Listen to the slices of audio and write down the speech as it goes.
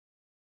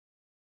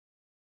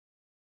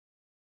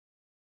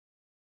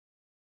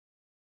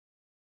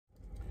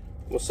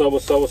What's up,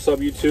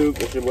 YouTube?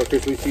 It's your boy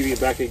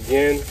ChrisLeeTv back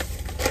again.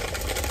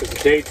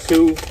 It's day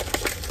 2.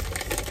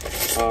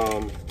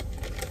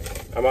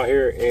 I'm out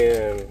here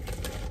in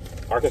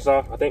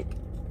Arkansas, I think.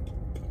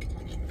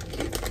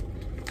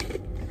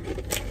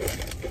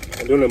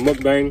 I'm doing a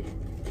mukbang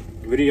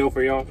video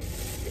for y'all.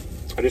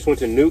 I just went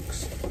to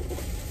Nuke's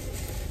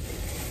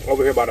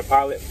over here by the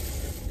pilot.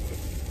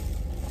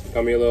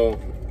 Got me a little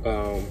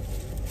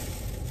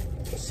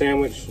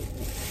sandwich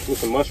with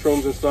some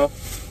mushrooms and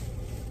stuff.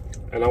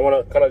 And I want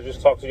to kind of just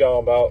talk to y'all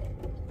about,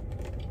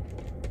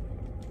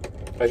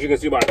 as you can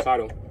see by the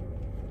title,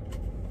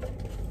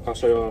 I'll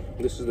show y'all,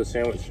 this is the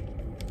sandwich.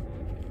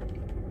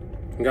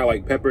 We got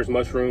like peppers,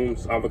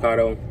 mushrooms,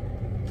 avocado,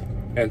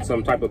 and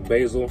some type of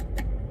basil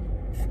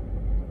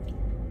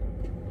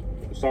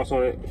sauce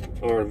on it,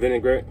 or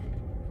vinaigrette.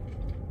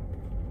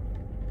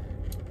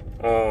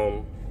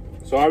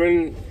 So I've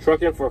been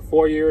trucking for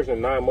 4 years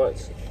and 9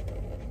 months.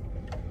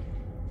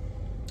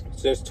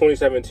 Since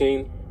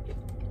 2017.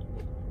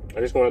 I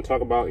just want to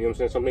talk about, you know what I'm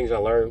saying, some things I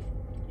learned.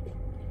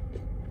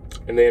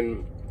 And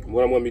then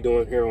what I'm going to be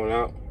doing here on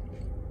out.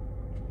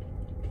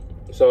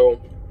 So,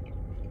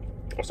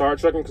 I started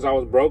trucking because I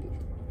was broke.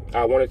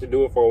 I wanted to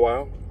do it for a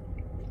while.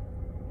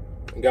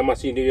 Got my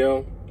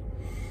CDL.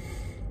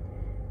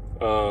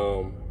 You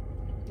know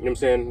what I'm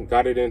saying?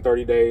 Got it in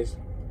 30 days.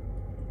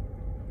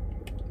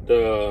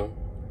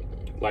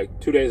 Like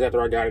 2 days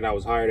after I got it, I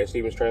was hired at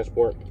Stevens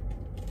Transport.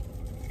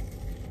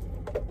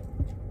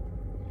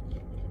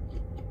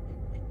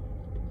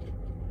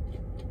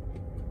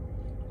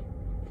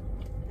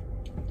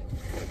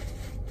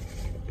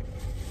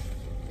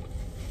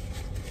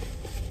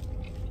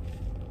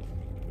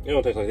 It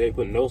don't taste like they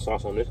put no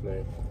sauce on this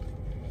thing.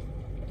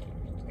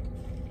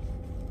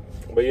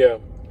 But yeah,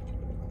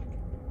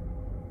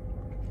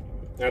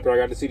 after I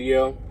got the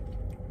CDL,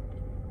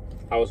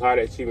 I was hired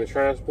at Stevens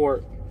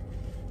Transport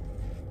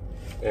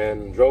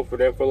and drove for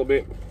them for a little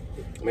bit.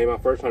 Made my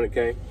first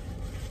 100K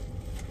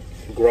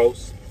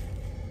gross.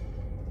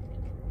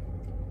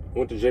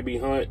 Went to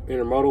JB Hunt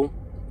Intermodal,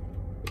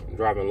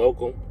 driving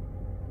local.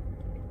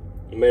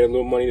 Made a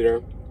little money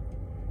there.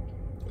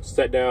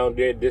 Sat down,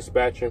 did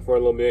dispatching for a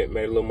little bit,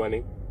 made a little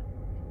money,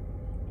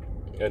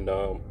 and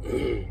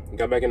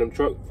got back in the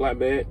truck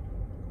flatbed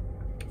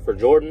for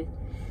Jordan.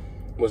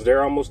 Was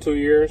there almost 2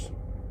 years,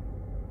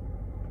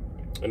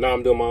 and now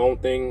I'm doing my own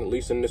thing,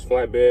 leasing this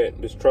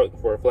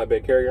truck for a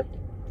flatbed carrier.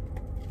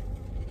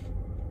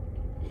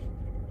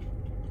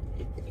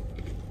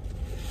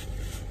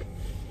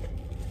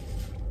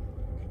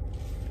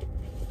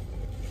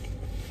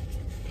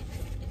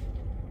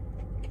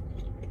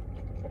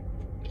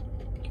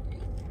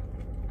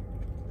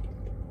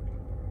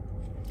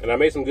 And I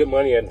made some good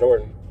money at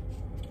Jordan.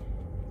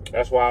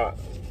 That's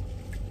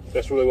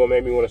really what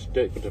made me want to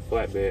stick with the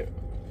flatbed.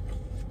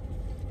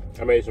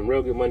 I made some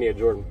real good money at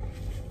Jordan.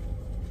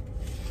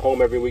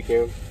 Home every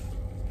weekend.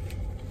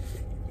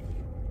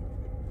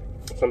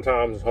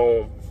 Sometimes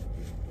home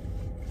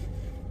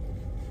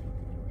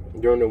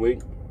during the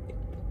week.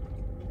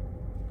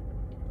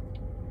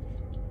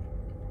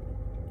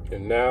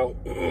 And now,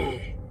 you know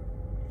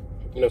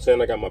what I'm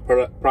saying, I got my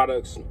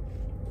products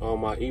on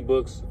my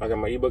ebooks. I got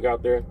my ebook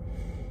out there.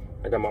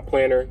 I got my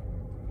planner.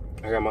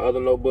 I got my other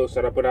notebooks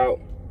that I put out.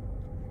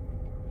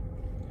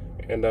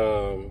 And, you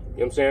know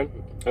what I'm saying?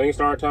 I think it's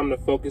our time to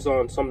focus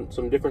on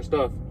some different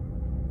stuff.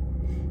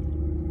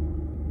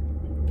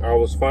 I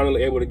was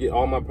finally able to get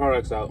all my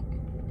products out.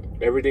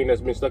 Everything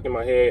that's been stuck in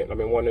my head, I've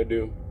been wanting to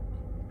do,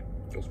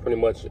 is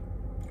pretty much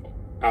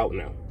out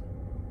now.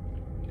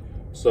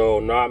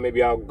 So now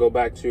maybe I'll go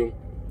back to, you know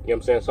what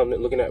I'm saying,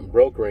 something, looking at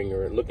brokering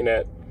or looking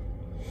at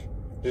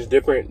just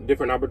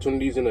different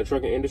opportunities in the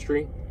trucking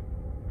industry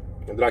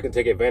that I can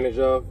take advantage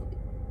of.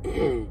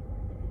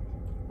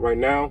 Right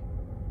now,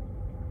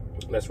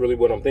 that's really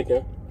what I'm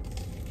thinking.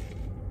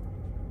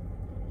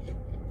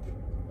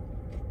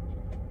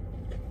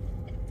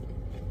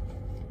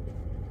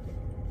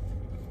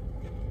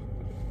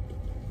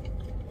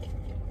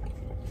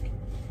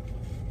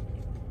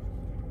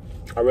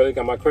 I really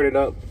got my credit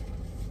up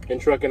in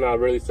trucking. I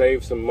really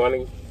saved some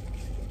money.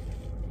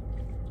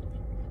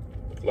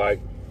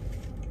 Like,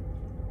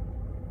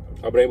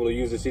 I've been able to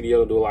use the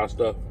CDL to do a lot of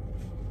stuff.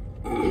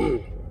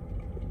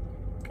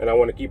 And I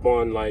want to keep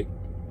on, like,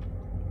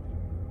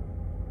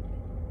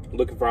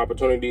 looking for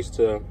opportunities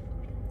to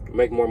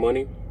make more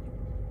money.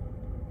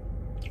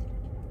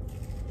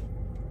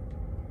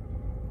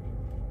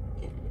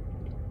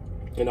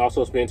 And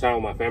also spend time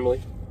with my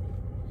family.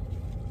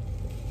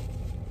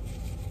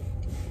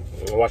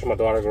 And watch my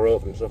daughter grow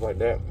up and stuff like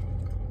that.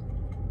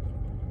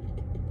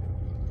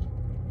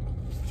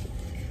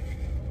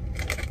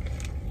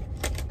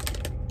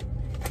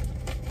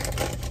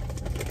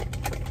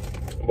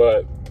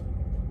 But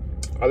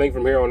I think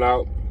from here on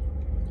out,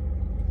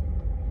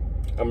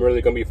 I'm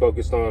really going to be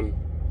focused on,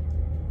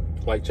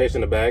 like,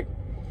 chasing the bag.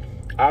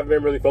 I've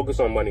been really focused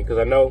on money because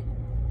I know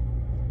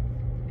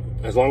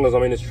as long as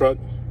I'm in this truck,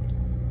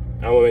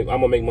 I'm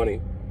gonna make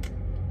money.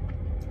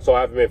 So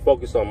I've been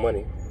focused on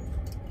money.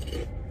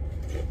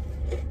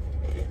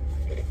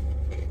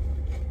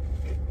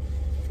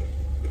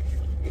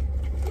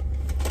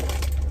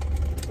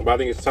 But I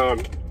think it's time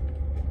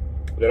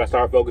that I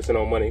start focusing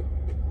on money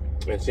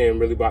and seeing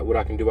really about what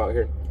I can do out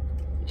here.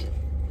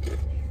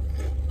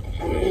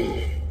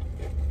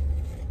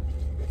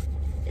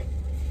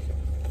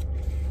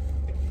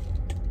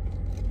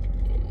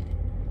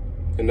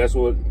 And that's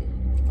what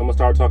I'm gonna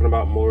start talking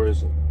about more,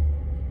 is, you know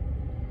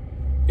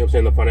what I'm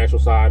saying, the financial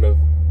side of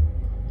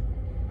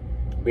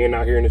being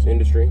out here in this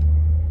industry.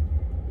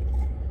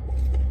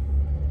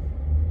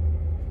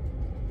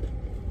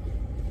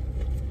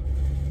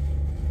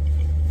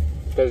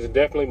 Because there's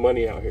definitely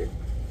money out here.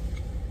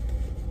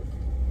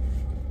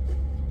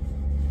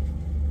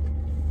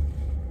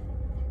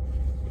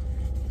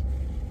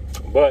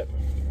 But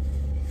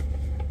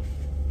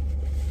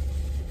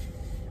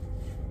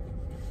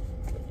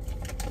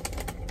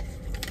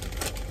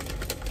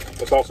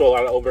it's also a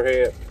lot of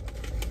overhead,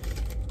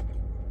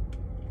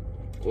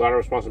 a lot of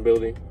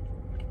responsibility.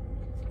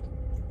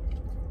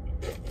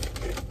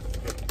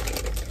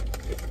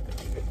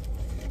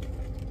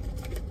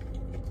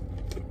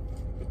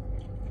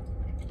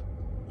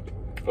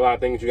 A lot of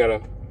things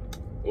a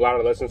lot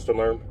of lessons to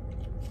learn.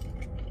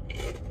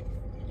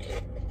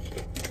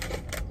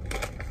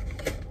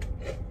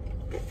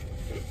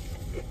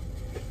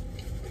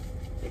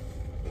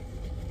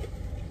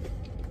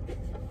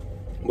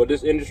 But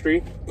this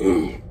industry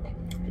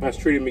has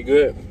treated me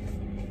good.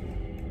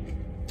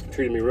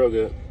 Treated me real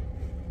good.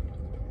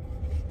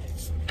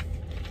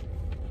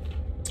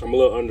 I'm a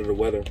little under the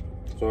weather.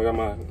 So I got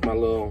my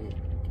little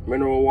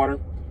mineral water,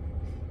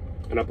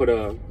 and I put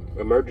a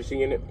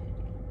emergency in it.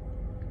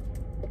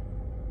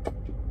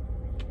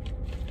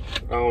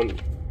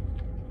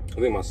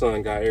 I think my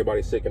son got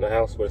everybody sick in the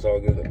house, but it's all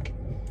good.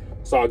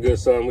 It's all good,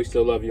 son. We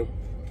still love you.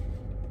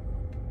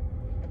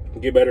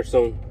 Get better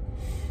soon.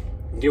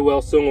 Get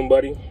well soon,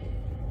 buddy.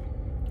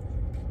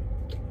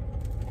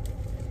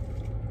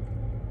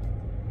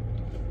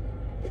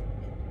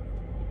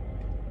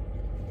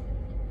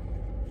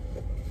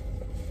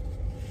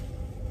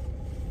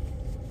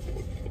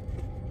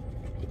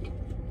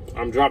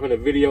 I'm dropping a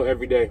video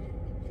every day.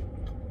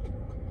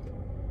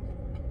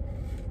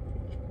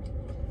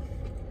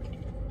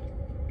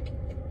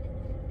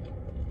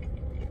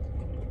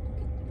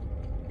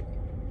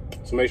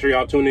 So make sure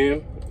y'all tune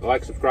in,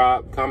 like,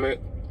 subscribe, comment.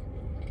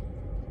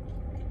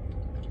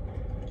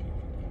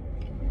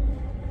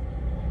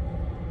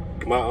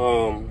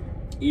 My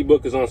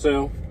ebook is on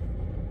sale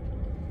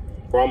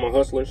for all my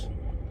hustlers.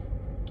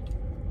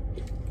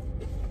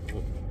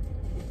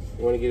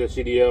 You want to get a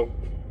CDL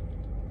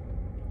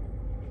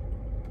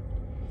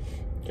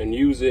and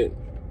use it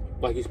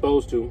like you're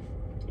supposed to,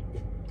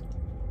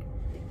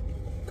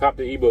 cop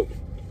the ebook.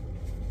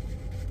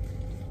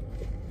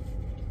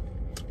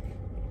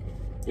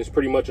 It's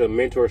pretty much a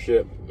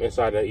mentorship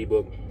inside that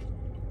ebook.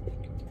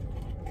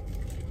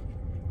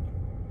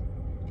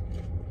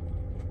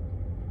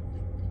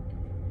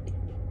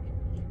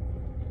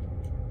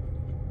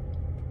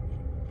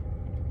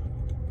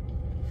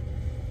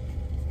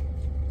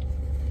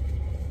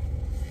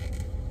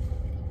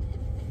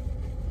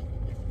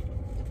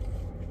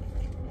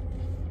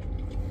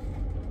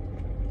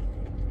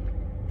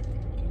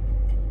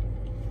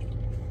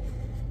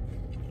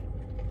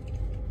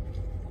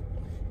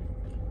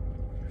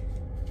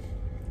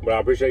 But I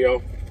appreciate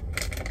y'all.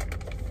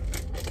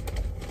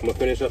 I'm gonna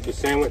finish up the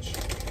sandwich.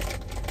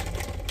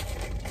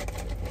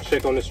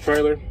 Check on this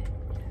trailer.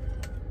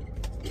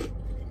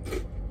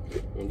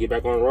 And get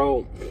back on the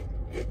road.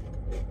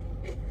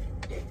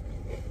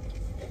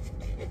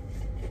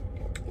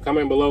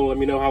 Comment below, let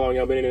me know how long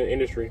y'all been in the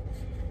industry.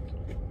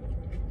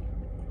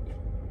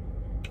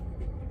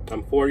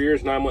 I'm 4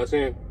 years, 9 months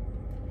in.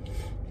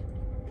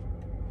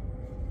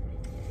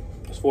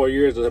 4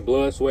 years of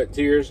blood, sweat,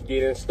 tears,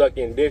 getting stuck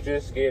in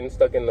ditches, getting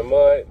stuck in the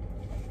mud,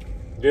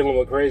 dealing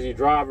with crazy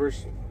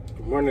drivers,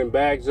 running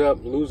bags up,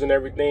 losing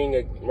everything,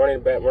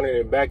 running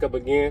it back up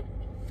again.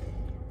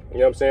 You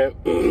know what I'm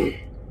saying?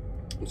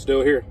 I'm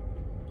still here.